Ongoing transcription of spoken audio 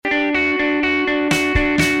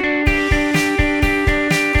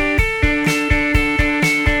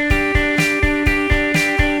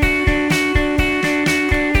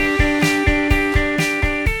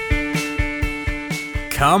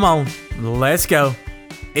Come on, let's go.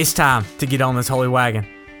 It's time to get on this holy wagon.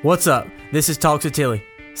 What's up? This is Talks with Tilly.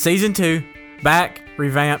 Season 2, back,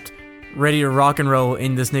 revamped, ready to rock and roll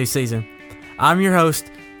in this new season. I'm your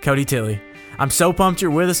host, Cody Tilly. I'm so pumped you're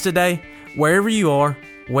with us today. Wherever you are,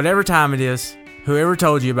 whatever time it is, whoever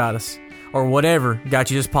told you about us, or whatever got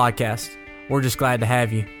you this podcast, we're just glad to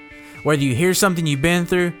have you. Whether you hear something you've been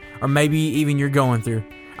through, or maybe even you're going through,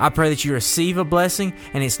 I pray that you receive a blessing,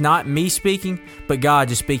 and it's not me speaking, but God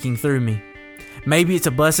just speaking through me. Maybe it's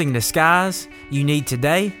a blessing in disguise you need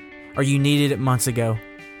today, or you needed it months ago.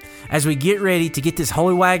 As we get ready to get this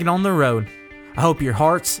holy wagon on the road, I hope your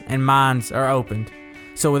hearts and minds are opened.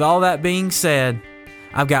 So with all that being said,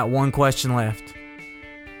 I've got one question left.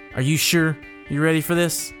 Are you sure you're ready for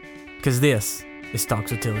this? Because this is Talks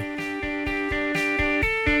with Tilly.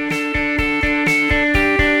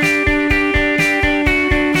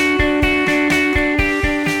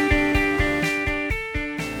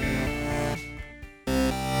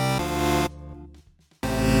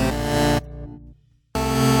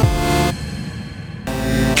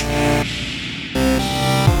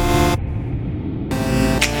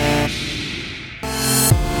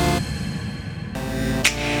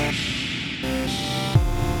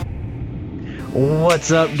 What's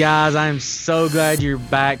up, guys? I'm so glad you're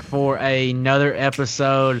back for another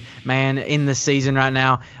episode. Man, in the season right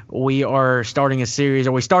now, we are starting a series,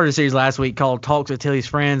 or we started a series last week called Talks with Tilly's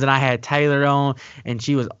Friends, and I had Taylor on, and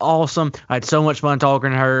she was awesome. I had so much fun talking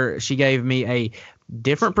to her. She gave me a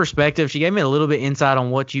different perspective. She gave me a little bit insight on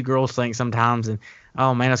what you girls think sometimes, and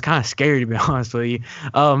oh man, I was kind of scary, to be honest with you.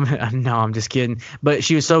 No, I'm just kidding. But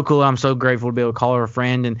she was so cool. I'm so grateful to be able to call her a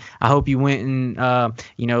friend. And I hope you went and,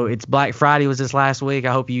 it's Black Friday was this last week.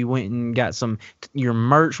 I hope you went and got your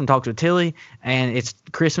merch from Talks with Tilly. And it's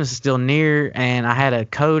Christmas is still near. And I had a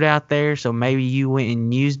code out there, so maybe you went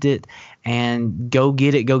and used it. And go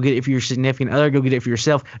get it. Go get it for your significant other. Go get it for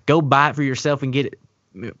yourself. Go buy it for yourself and get it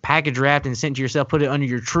package wrapped and sent to yourself, put it under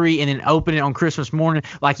your tree, and then open it on Christmas morning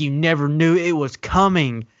like you never knew it was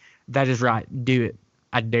coming. That is right. Do it.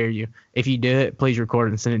 I dare you. If you do it, please record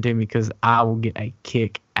it and send it to me because I will get a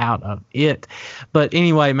kick out of it. But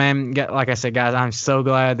anyway, man, like I said, guys, I'm so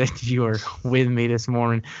glad that you are with me this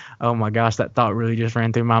morning. Oh my gosh, that thought really just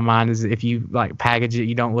ran through my mind. Is if you like package it,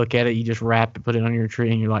 you don't look at it, you just wrap it, put it on your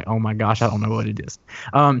tree, and you're like, oh my gosh, I don't know what it is.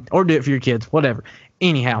 Or do it for your kids, whatever.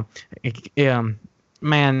 Anyhow,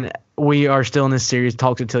 man, we are still in this series,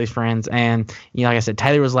 Talks with Tilly's Friends, and like I said,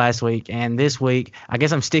 Taylor was last week, and this week, I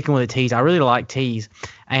guess I'm sticking with a tease. I really like tease,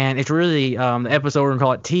 and it's really the episode we're gonna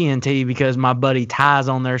call it TNT because my buddy Ty's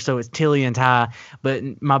on there, so it's Tilly and Ty.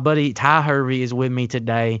 But my buddy Ty Hervey is with me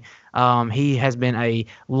today. He has been a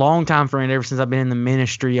longtime friend ever since I've been in the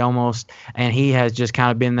ministry almost, and he has just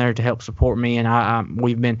kind of been there to help support me, and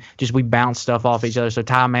we bounce stuff off each other. So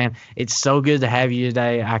Ty, man, it's so good to have you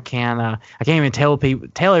today. I can't even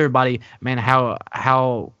tell everybody, man,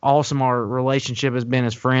 how awesome our relationship has been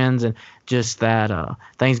as friends, and just that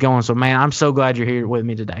things going. So man, I'm so glad you're here with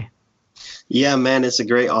me today. Yeah, man, it's a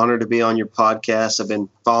great honor to be on your podcast. I've been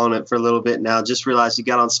following it for a little bit now. Just realized you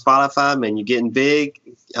got on Spotify, man. You're getting big.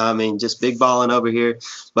 I mean, just big balling over here.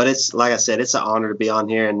 But it's like I said, it's an honor to be on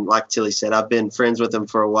here. And like Tilly said, I've been friends with him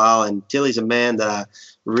for a while. And Tilly's a man that I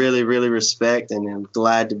really, really respect, and I'm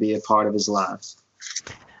glad to be a part of his life.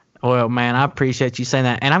 Well, man, I appreciate you saying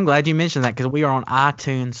that. And I'm glad you mentioned that because we are on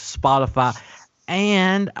iTunes, Spotify,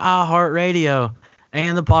 and iHeartRadio.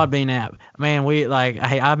 And the Podbean app. Man,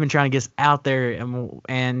 I've been trying to get out there,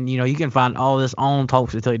 and you can find all this on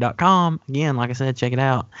talkswithtilly.com. Again, like I said, check it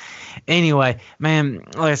out. Anyway, man,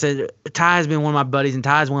 like I said, Ty's been one of my buddies, and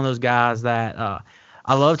Ty's one of those guys that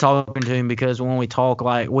I love talking to him because when we talk,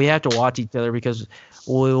 we have to watch each other because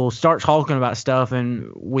we'll start talking about stuff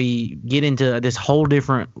and we get into this whole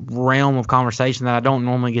different realm of conversation that I don't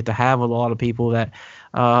normally get to have with a lot of people that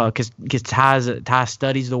because Ty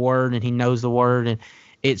studies the word and he knows the word, and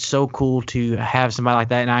it's so cool to have somebody like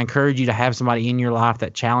that. And I encourage you to have somebody in your life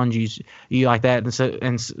that challenges you like that.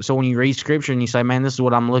 And so when you read scripture and you say, man, this is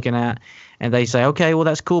what I'm looking at, and they say, okay, well,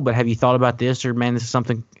 that's cool, but have you thought about this? Or, man, this is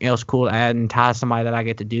something else cool to add, and Ty somebody that I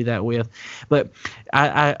get to do that with. But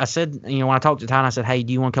I said, when I talked to Ty, I said, hey,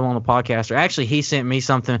 do you want to come on the podcast? Or actually, he sent me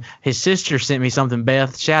something. His sister sent me something,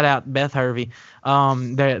 Beth. Shout out, Beth Hervey.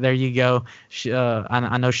 There you go.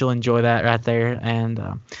 I know she'll enjoy that right there.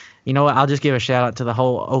 And you know what? I'll just give a shout out to the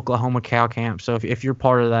whole Oklahoma cow camp. So if you're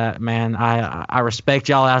part of that, man, I respect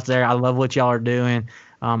y'all out there. I love what y'all are doing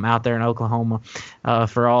out there in Oklahoma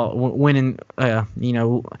for all winning,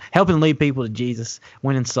 helping lead people to Jesus,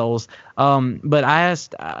 winning souls. But I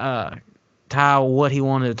asked Ty what he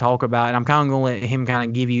wanted to talk about, and I'm kind of going to let him kind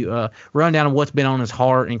of give you a rundown of what's been on his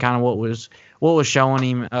heart and kind of what was showing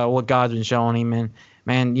him, what God's been showing him. And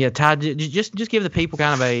man, yeah, Ty, just give the people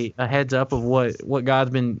kind of a heads up of what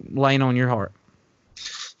God's been laying on your heart.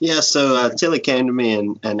 Yeah, so Tilly came to me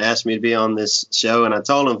and asked me to be on this show, and I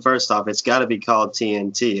told him first off it's got to be called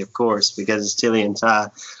TNT, of course, because it's Tilly and Ty.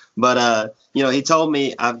 But he told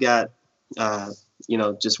me I've got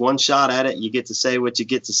just one shot at it. You get to say what you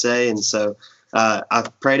get to say, and so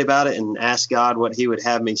I've prayed about it and asked God what He would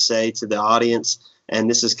have me say to the audience, and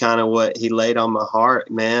this is kind of what He laid on my heart,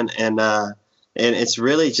 man. And it's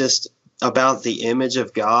really just about the image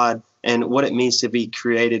of God and what it means to be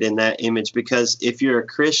created in that image. Because if you're a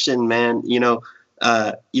Christian, man,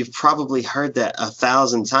 you've probably heard that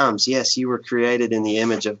 1,000 times. Yes, you were created in the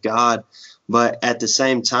image of God. But at the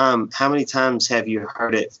same time, how many times have you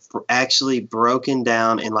heard it actually broken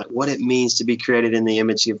down and like what it means to be created in the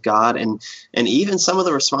image of God, and even some of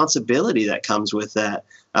the responsibility that comes with that?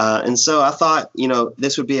 And so I thought,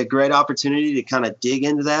 this would be a great opportunity to kind of dig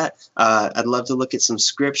into that. I'd love to look at some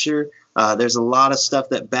scripture. There's a lot of stuff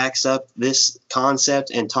that backs up this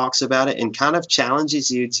concept and talks about it and kind of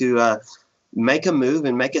challenges you to make a move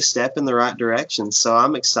and make a step in the right direction. So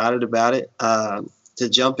I'm excited about it to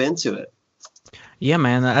jump into it. Yeah,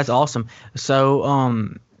 man, that's awesome.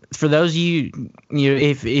 So, for those of you,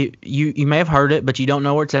 if you may have heard it, but you don't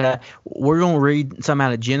know where it's at, we're gonna read some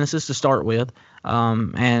out of Genesis to start with,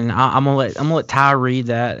 and I'm gonna let Ty read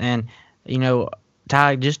that, and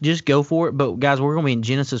Ty, just go for it. But guys, we're gonna be in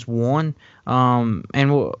Genesis 1, and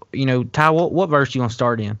Ty, what verse you gonna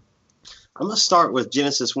start in? I'm gonna start with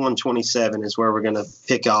Genesis 1:27 is where we're gonna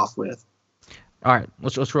pick off with. All right,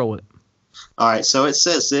 let's roll with it. All right, so it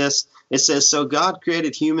says this. It says, so God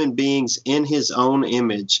created human beings in His own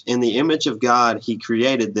image. In the image of God, He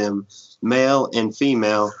created them. Male and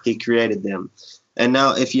female, He created them. And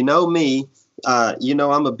now, if you know me,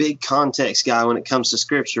 I'm a big context guy when it comes to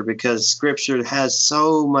Scripture, because Scripture has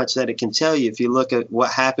so much that it can tell you if you look at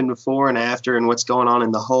what happened before and after and what's going on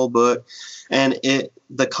in the whole book. And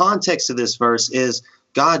the context of this verse is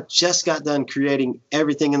God just got done creating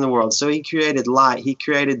everything in the world. So He created light. He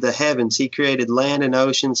created the heavens. He created land and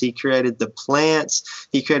oceans. He created the plants.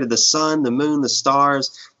 He created the sun, the moon, the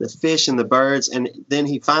stars, the fish, and the birds. And then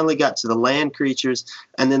He finally got to the land creatures.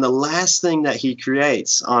 And then the last thing that He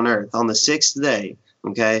creates on earth on the sixth day,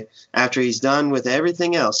 okay, after He's done with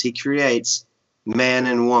everything else, He creates man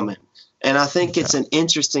and woman. And I think it's an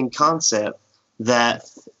interesting concept that,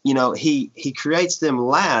 He creates them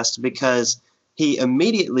last because He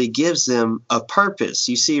immediately gives them a purpose.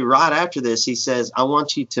 You see, right after this, He says, I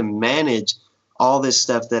want you to manage all this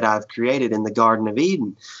stuff that I've created in the Garden of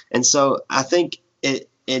Eden. And so I think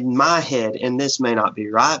in my head, and this may not be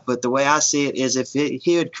right, but the way I see it is if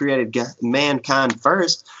He had created mankind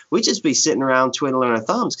first, we'd just be sitting around twiddling our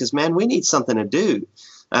thumbs because, man, we need something to do.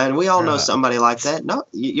 And we all know somebody like that. No,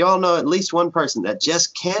 you all know at least one person that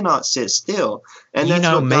just cannot sit still. And that's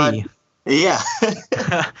what me. God, yeah.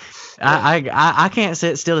 I can't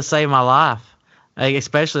sit still to save my life,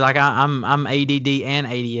 especially like I'm ADD and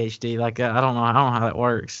ADHD. Like I don't know how that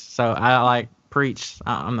works. So I preach.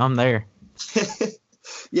 I'm there.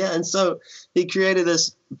 Yeah, and so He created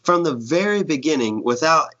us from the very beginning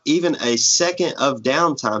without even a second of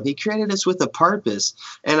downtime. He created us with a purpose.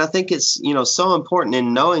 And I think it's, so important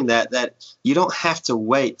in knowing that you don't have to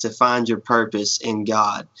wait to find your purpose in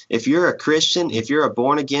God. If you're a Christian, if you're a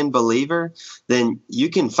born again believer, then you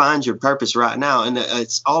can find your purpose right now. And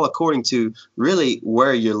it's all according to really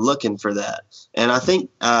where you're looking for that. And I think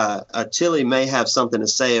Tilly may have something to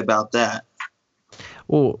say about that.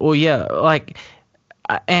 Well, yeah, like,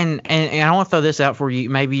 and I want to throw this out for you.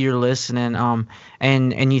 Maybe you're listening,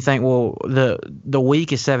 and you think, well, the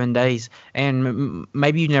week is 7 days, and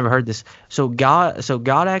maybe you've never heard this. So God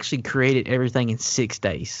actually created everything in 6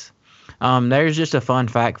 days. There's just a fun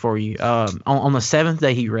fact for you. On the seventh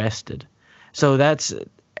day He rested. So that's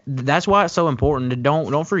why it's so important.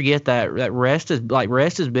 Don't forget that rest is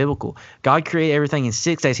biblical. God created everything in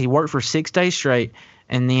 6 days. He worked for 6 days straight,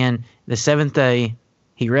 and then the seventh day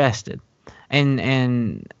He rested.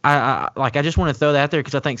 And I just want to throw that out there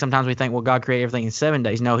because I think sometimes we think, well, God created everything in 7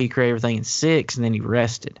 days. No, He created everything in 6, and then He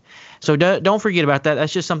rested. So don't forget about that.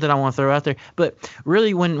 That's just something I want to throw out there. But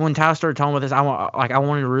really, when Ty started talking about this, I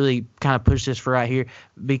wanted to really kind of push this for right here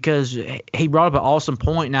because he brought up an awesome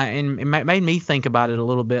point, and it made me think about it a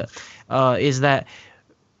little bit. Is that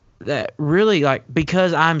really, like,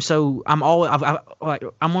 because I'm one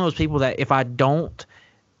of those people that if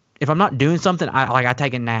I'm not doing something, I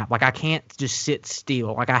take a nap. Like I can't just sit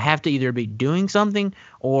still. Like I have to either be doing something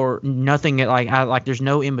or nothing. Like there's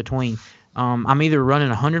no in between. I'm either running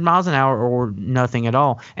 100 miles an hour or nothing at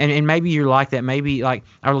all. And maybe you're like that. Maybe like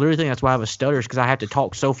I literally think that's why I have a stutter, because I have to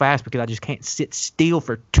talk so fast because I just can't sit still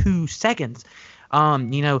for 2 seconds.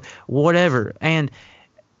 Whatever. And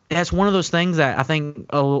that's one of those things that I think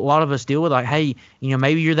a lot of us deal with. Like, hey,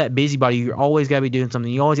 maybe you're that busybody. You're always got to be doing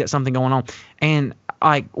something. You always got something going on. And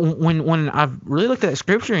like when I've really looked at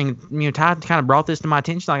Scripture, and Ty kind of brought this to my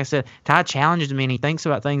attention. Like I said, Ty challenges me and he thinks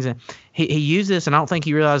about things, and he used this, and I don't think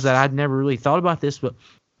he realized that I'd never really thought about this. But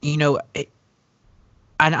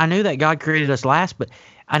I knew that God created us last, but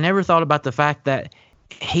I never thought about the fact that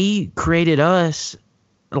He created us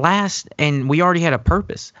last, and we already had a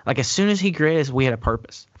purpose. Like as soon as He created us, we had a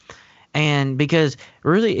purpose. And because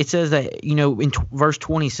really it says that, in verse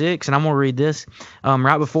 26, and I'm going to read this,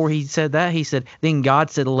 right before he said that, he said, then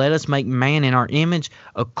God said, let us make man in our image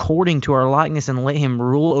according to our likeness, and let him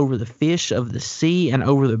rule over the fish of the sea, and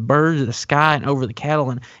over the birds of the sky, and over the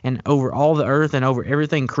cattle, and over all the earth, and over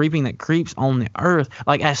everything creeping that creeps on the earth.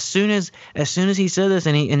 Like as soon as he said this,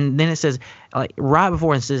 and then it says, like right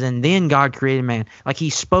before it says, and then God created man. Like He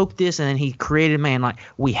spoke this, and then He created man. Like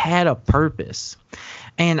we had a purpose.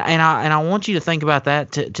 And I want you to think about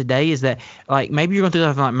that today, is that like maybe you're going through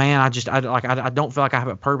that like, man, I don't feel like I have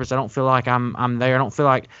a purpose. I don't feel like I'm there. I don't feel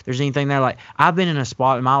like there's anything there. Like I've been in a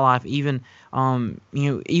spot in my life, even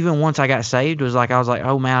even once I got saved, was like I was like,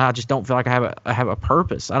 oh man, I just don't feel like I have a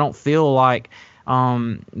purpose. I don't feel like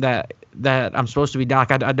that I'm supposed to be done.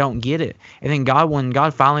 Like I don't get it. And then when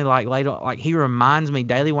God finally like later, like He reminds me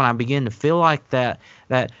daily when I begin to feel like that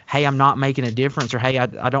hey, I'm not making a difference, or hey,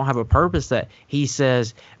 I don't have a purpose, that He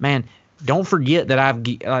says, man, don't forget that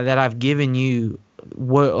I've given you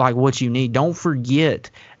what you need. Don't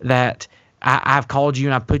forget that I've called you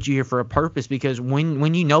and I've put you here for a purpose, because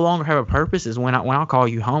when you no longer have a purpose is when I'll call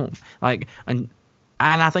you home. Like and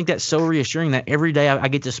I think that's so reassuring that every day I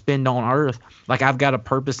get to spend on earth, like I've got a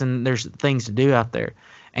purpose and there's things to do out there.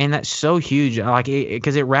 And that's so huge, like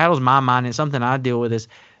because it rattles my mind. And something I deal with is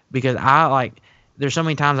because there's so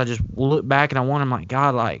many times I just look back and I'm like,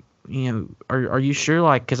 God, like, are you sure?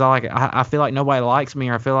 Like, because I feel like nobody likes me,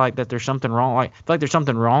 or I feel like that there's something wrong. Like, I feel like there's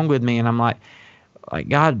something wrong with me, and I'm like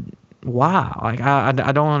God, why? Like, I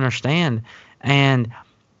don't understand. And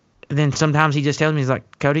then sometimes He just tells me, He's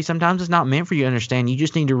like, Cody, sometimes it's not meant for you to understand. You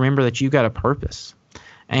just need to remember that you got a purpose.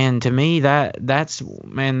 And to me, that's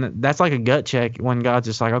like a gut check when God's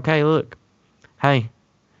just like, okay, look, hey,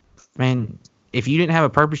 man, if you didn't have a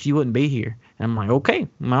purpose, you wouldn't be here. And I'm like, okay,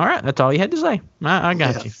 all right, that's all you had to say. I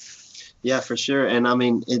got you. Yeah, for sure. And I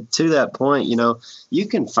mean, to that point, you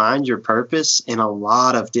can find your purpose in a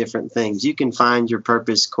lot of different things. You can find your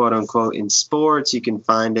purpose, quote unquote, in sports. You can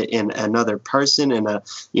find it in another person, in a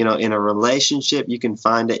relationship. You can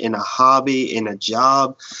find it in a hobby, in a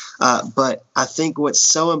job. But I think what's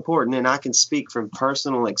so important, and I can speak from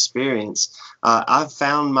personal experience, I've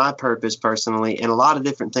found my purpose personally in a lot of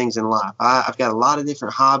different things in life. I've got a lot of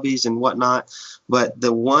different hobbies and whatnot, but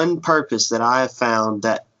the one purpose that I have found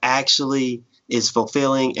that actually is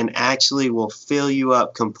fulfilling and actually will fill you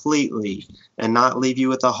up completely and not leave you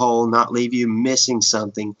with a hole, not leave you missing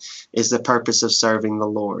something, is the purpose of serving the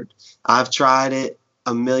Lord. I've tried it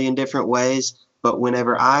a million different ways, but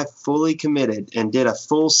whenever I fully committed and did a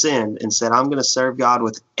full send and said, I'm going to serve God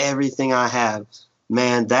with everything I have,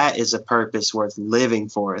 man, that is a purpose worth living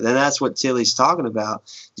for. And that's what Tilly's talking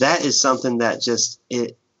about. That is something that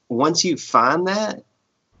once you find that,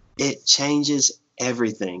 it changes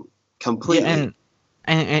everything completely. Yeah,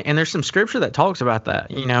 and there's some scripture that talks about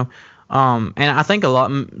that, and I think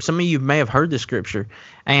some of you may have heard the scripture,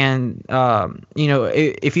 and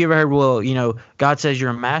if you ever heard, well, God says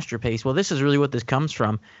you're a masterpiece. Well, this is really what this comes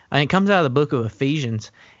from, and it comes out of the book of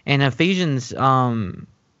Ephesians. And Ephesians, and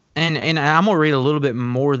I'm gonna read a little bit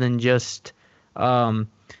more than just the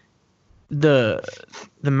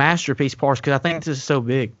masterpiece parts, because I think this is so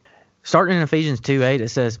big. Starting in Ephesians 2:8, it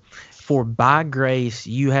says, for by grace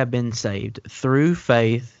you have been saved through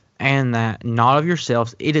faith, and that not of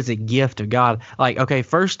yourselves, it is a gift of God. Like, okay,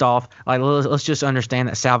 first off, like let's just understand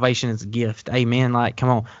that salvation is a gift. Amen. Like, come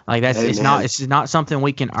on, like that's Amen. It's not something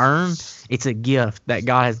we can earn. It's a gift that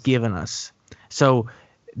God has given us. So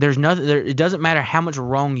there's nothing there. It doesn't matter how much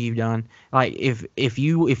wrong you've done. Like if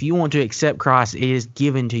you want to accept Christ, it is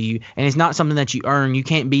given to you, and it's not something that you earn. You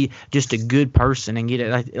can't be just a good person and get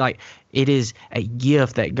it. Like it is a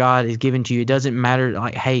gift that God has given to you. It doesn't matter,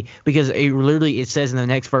 like, hey, because it says in the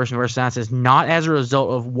next verse, in verse 9, it says, not as a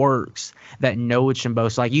result of works that no one should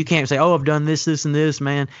boast. Like, you can't say, oh, I've done this, and this,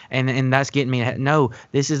 man, and that's getting me. No,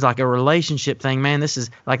 this is like a relationship thing, man. This is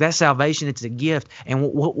like that salvation. It's a gift. And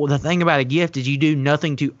the thing about a gift is you do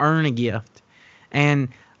nothing to earn a gift. And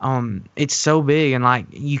it's so big, and like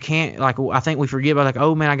you can't, like, I think we forget about, like,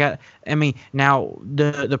 oh man, I mean, now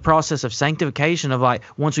the process of sanctification, of like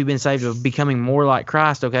once we've been saved, of becoming more like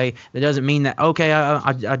Christ. Okay, that doesn't mean that, okay,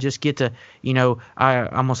 I just get to, I'm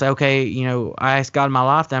gonna say, okay, I asked God in my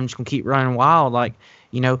life that I'm just gonna keep running wild, like,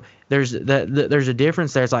 there's there's a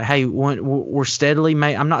difference there. It's like, hey, we're steadily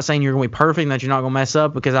I'm not saying you're gonna be perfect and that you're not gonna mess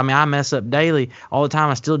up, because I mean, I mess up daily all the time.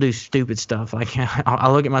 I still do stupid stuff. Like, I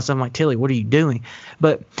look at myself, I'm like, Tilly, what are you doing?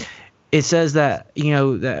 But it says that,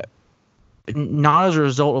 that not as a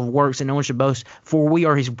result of works, and no one should boast, for we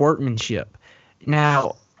are his workmanship.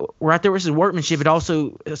 Now, right there, versus workmanship, it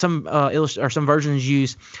also, some some versions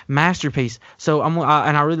use masterpiece. So and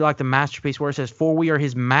I really like the masterpiece, where it says, for we are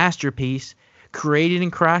his masterpiece, created in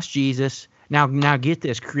Christ Jesus. Now get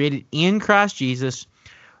this, created in Christ Jesus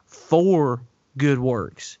for good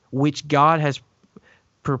works, which God has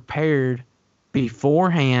prepared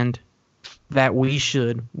beforehand that we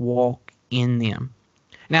should walk in them.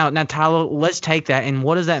 Now, Tyler, let's take that, and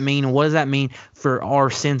what does that mean? And what does that mean for our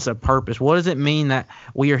sense of purpose? What does it mean that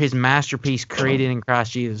we are his masterpiece, created in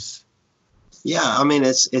Christ Jesus? Yeah, I mean,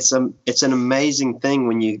 it's an amazing thing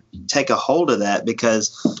when you take a hold of that,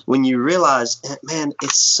 because when you realize, man,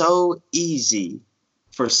 it's so easy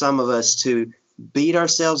for some of us to beat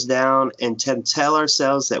ourselves down and to tell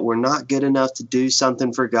ourselves that we're not good enough to do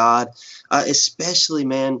something for God, especially,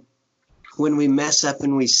 man, when we mess up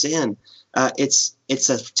and we sin. It's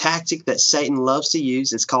a tactic that Satan loves to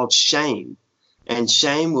use. It's called shame, and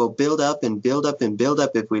shame will build up and build up and build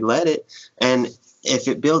up if we let it. And if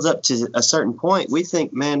it builds up to a certain point, we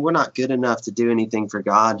think, man, we're not good enough to do anything for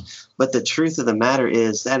God. But the truth of the matter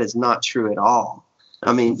is that is not true at all.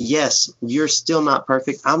 I mean, yes, you're still not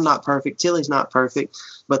perfect. I'm not perfect. Tilly's not perfect.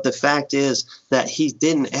 But the fact is that he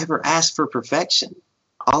didn't ever ask for perfection.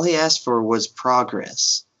 All he asked for was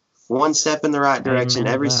progress. One step in the right direction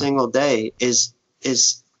every single day is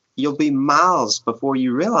you'll be miles before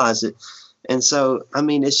you realize it. And so, I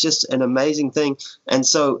mean, it's just an amazing thing. And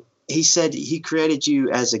so he said he created you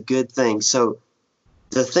as a good thing. So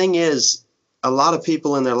the thing is, a lot of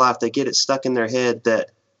people in their life, they get it stuck in their head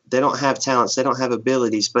that they don't have talents, they don't have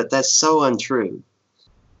abilities, but that's so untrue.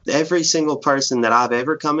 Every single person that I've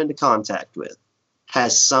ever come into contact with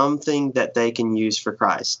has something that they can use for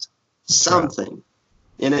Christ. Something.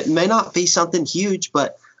 And it may not be something huge,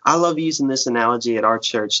 but I love using this analogy at our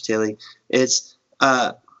church, Tilly. It's,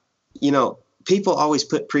 people always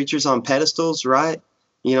put preachers on pedestals, right?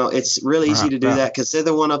 It's really easy to do that because they're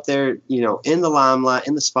the one up there, in the limelight,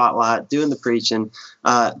 in the spotlight, doing the preaching.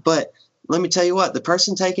 But let me tell you what, the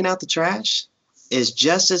person taking out the trash is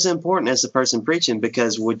just as important as the person preaching,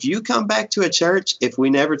 because would you come back to a church if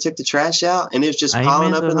we never took the trash out and it was just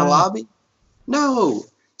piling up in the lobby? No.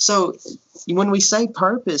 So when we say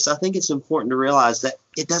purpose, I think it's important to realize that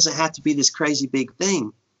it doesn't have to be this crazy big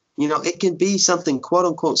thing. It can be something quote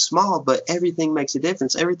unquote small, but everything makes a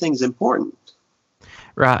difference. Everything's important.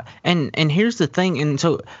 Right. And here's the thing. And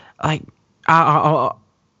so, like, I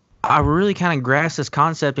really kind of grasp this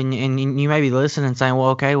concept, and you may be listening and saying, well,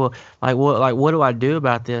 okay, well, what do I do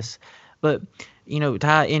about this? But,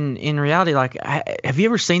 Ty, in reality, like, have you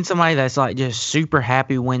ever seen somebody that's like just super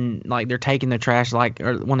happy when like they're taking the trash, like,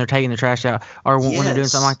 or when they're taking the trash out, or when they're doing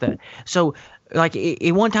something like that? So, like,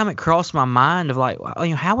 one time it crossed my mind of like,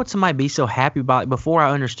 how would somebody be so happy about it before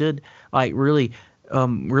I understood, like, really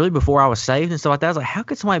before I was saved and stuff like that. I was like, how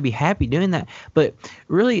could somebody be happy doing that? But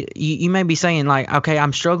really, you may be saying like, okay,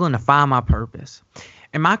 I'm struggling to find my purpose.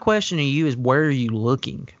 And my question to you is, where are you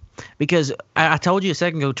looking? Because I told you a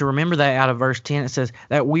second ago to remember that out of verse 10, it says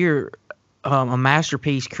that we're a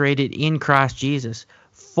masterpiece created in Christ Jesus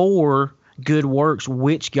for good works,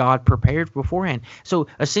 which God prepared beforehand. So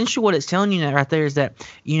essentially what it's telling you right there is that,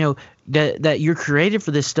 that you're created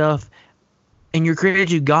for this stuff, and you're created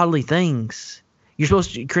to do godly things. You're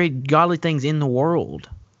supposed to create godly things in the world,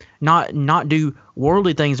 not do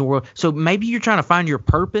worldly things in the world. So maybe you're trying to find your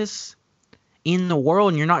purpose in the world,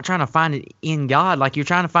 and you're not trying to find it in God. Like, you're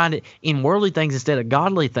trying to find it in worldly things instead of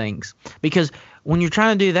godly things. Because when you're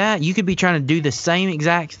trying to do that, you could be trying to do the same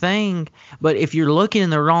exact thing, but if you're looking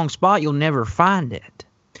in the wrong spot, you'll never find it.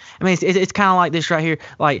 I mean, it's kind of like this right here.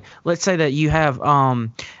 Like, let's say that you have I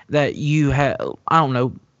don't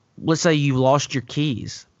know, let's say you lost your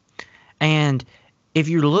keys, and if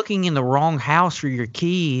you're looking in the wrong house for your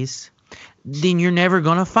keys, then you're never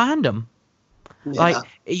going to find them. Yeah.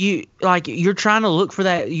 You're trying to look for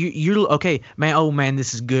that. You're okay, man. Oh man,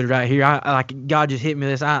 this is good right here. I like God just hit me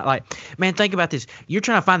with this. I like, man, think about this. You're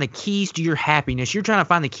trying to find the keys to your happiness. You're trying to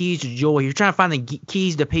find the keys to joy. You're trying to find the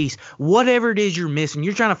keys to peace. Whatever it is you're missing,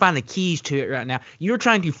 you're trying to find the keys to it right now. You're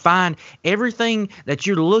trying to find everything that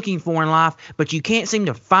you're looking for in life, but you can't seem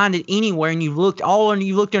to find it anywhere. And you've looked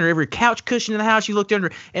you've looked under every couch cushion in the house. You looked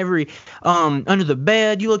under every under the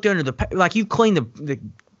bed. You looked under you cleaned the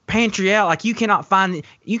pantry out. Like you cannot find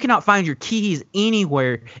your keys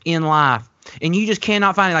anywhere in life, and you just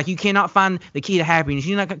cannot find it. Like you cannot find the key to happiness.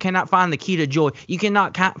 Cannot find the key to joy. You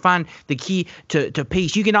can't find the key to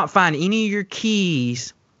peace. You cannot find any of your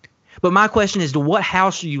keys. But my question is, to what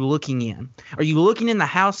house are you looking in? Are you looking in the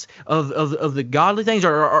house of the godly things,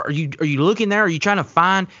 or are you looking there? Are you trying to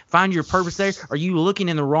find your purpose there? Are you looking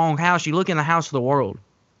in the wrong house? You look in the house of the world,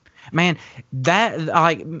 man. That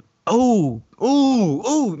like. Oh,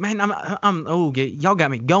 man, y'all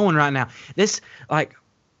got me going right now. This, like,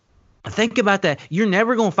 think about that. You're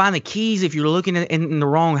never going to find the keys if you're looking in the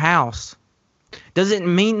wrong house. Does it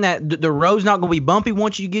mean that the road's not going to be bumpy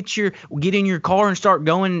once you get in your car and start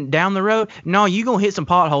going down the road? No, you're going to hit some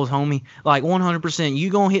potholes, homie. Like 100%.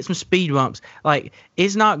 You're going to hit some speed bumps. Like,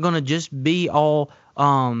 it's not going to just be all,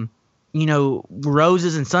 roses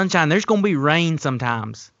and sunshine. There's going to be rain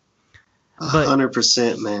sometimes. But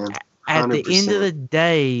 100%, man. 100%. At the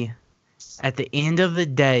end of the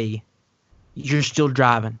day, you're still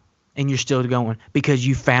driving and you're still going because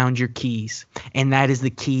you found your keys, and that is the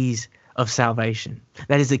keys of salvation.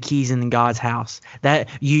 That is the keys in God's house. That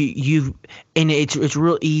and it's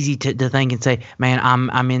real easy to think and say, man,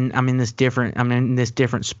 I'm in this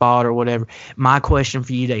different spot or whatever. My question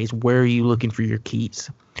for you today is, where are you looking for your keys?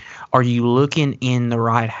 Are you looking in the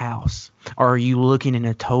right house? Or are you looking in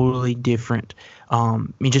a totally different,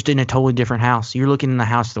 just in a totally different house? You're looking in the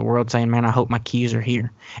house of the world saying, man, I hope my keys are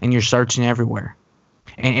here. And you're searching everywhere.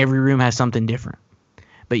 And every room has something different.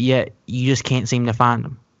 But yet, you just can't seem to find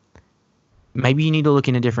them. Maybe you need to look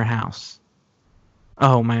in a different house.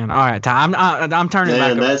 Oh man! All right, Ty, I'm turning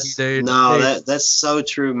back over to you, dude. No, that's so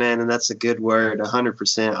true, man, and that's a good word.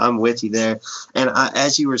 100%. I'm with you there. And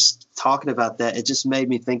as you were talking about that, it just made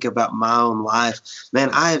me think about my own life. Man,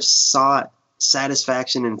 I have sought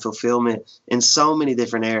satisfaction and fulfillment in so many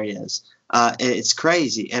different areas. It's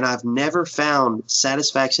crazy, and I've never found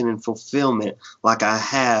satisfaction and fulfillment like I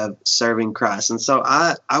have serving Christ. And so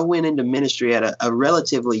I went into ministry at a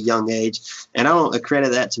relatively young age, and I don't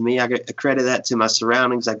accredit that to me. I accredit that to my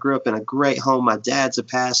surroundings. I grew up in a great home. My dad's a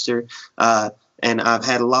pastor, and I've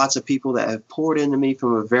had lots of people that have poured into me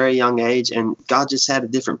from a very young age, and God just had a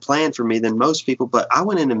different plan for me than most people. But I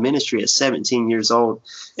went into ministry at 17 years old,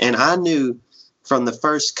 and I knew from the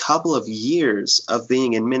first couple of years of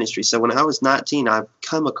being in ministry. So when I was 19, I've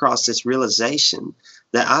come across this realization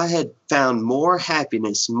that I had found more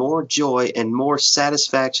happiness, more joy, and more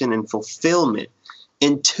satisfaction and fulfillment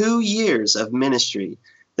in 2 years of ministry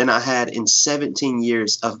than I had in 17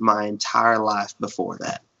 years of my entire life before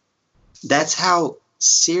that. That's how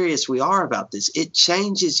serious we are about this. It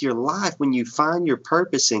changes your life when you find your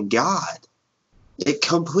purpose in God. It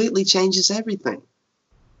completely changes everything.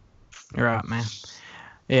 You're right, man.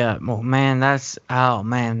 Yeah, well, man, that's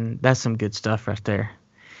some good stuff right there.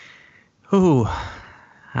 Ooh,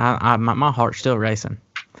 my heart's still racing.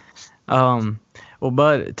 Well,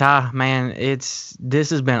 but Ty, man, this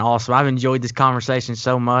has been awesome. I've enjoyed this conversation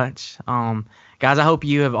so much. Guys, I hope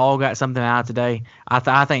you have all got something out today.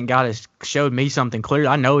 I think God has showed me something clear.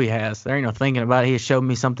 I know He has. There ain't no thinking about it. He has showed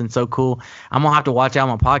me something so cool. I'm gonna have to watch out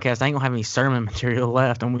my podcast. I ain't gonna have any sermon material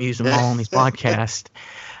left. I'm gonna use them all on these podcasts.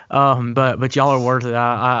 But y'all are worth it.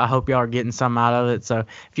 I hope y'all are getting something out of it. So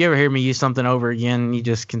if you ever hear me use something over again, you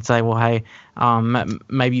just can say, well, hey,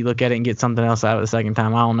 maybe you look at it and get something else out of it the second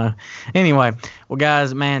time. I don't know. Anyway, well,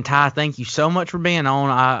 guys, man, Ty, thank you so much for being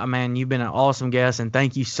on. Man, you've been an awesome guest, and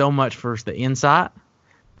thank you so much for the insight.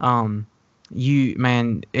 It's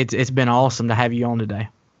been awesome to have you on today.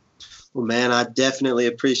 Well, man, I definitely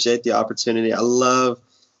appreciate the opportunity. I love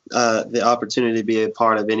the opportunity to be a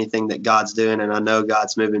part of anything that God's doing, and I know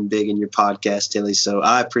God's moving big in your podcast, Tilly, so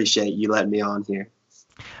I appreciate you letting me on here.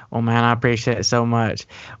 Well, man, I appreciate it so much.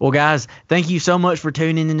 Well, guys, thank you so much for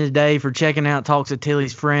tuning in today, for checking out Talks with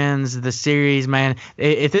Tilly's Friends, the series, man.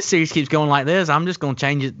 If this series keeps going like this, I'm just going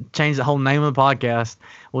to change the whole name of the podcast.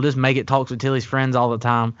 We'll just make it Talks with Tilly's Friends all the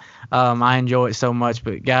time. I enjoy it so much.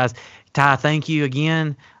 But, guys, Ty, thank you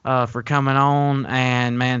again for coming on.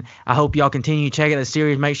 And, man, I hope y'all continue to check out the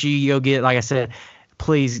series. Make sure you go get, like I said,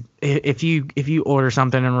 please, if you order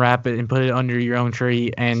something and wrap it and put it under your own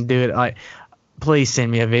tree and do it, please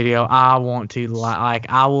send me a video. I want to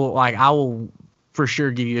I will for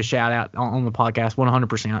sure give you a shout out on the podcast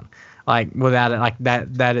 100%. Like without it, like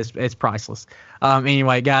that is, it's priceless.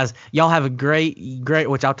 Anyway, guys, y'all have a great,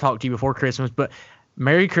 which I'll talk to you before Christmas, but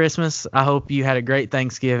Merry Christmas. I hope you had a great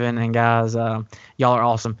Thanksgiving, and guys, y'all are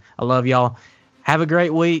awesome. I love y'all. Have a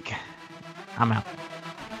great week. I'm out.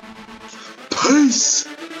 Peace.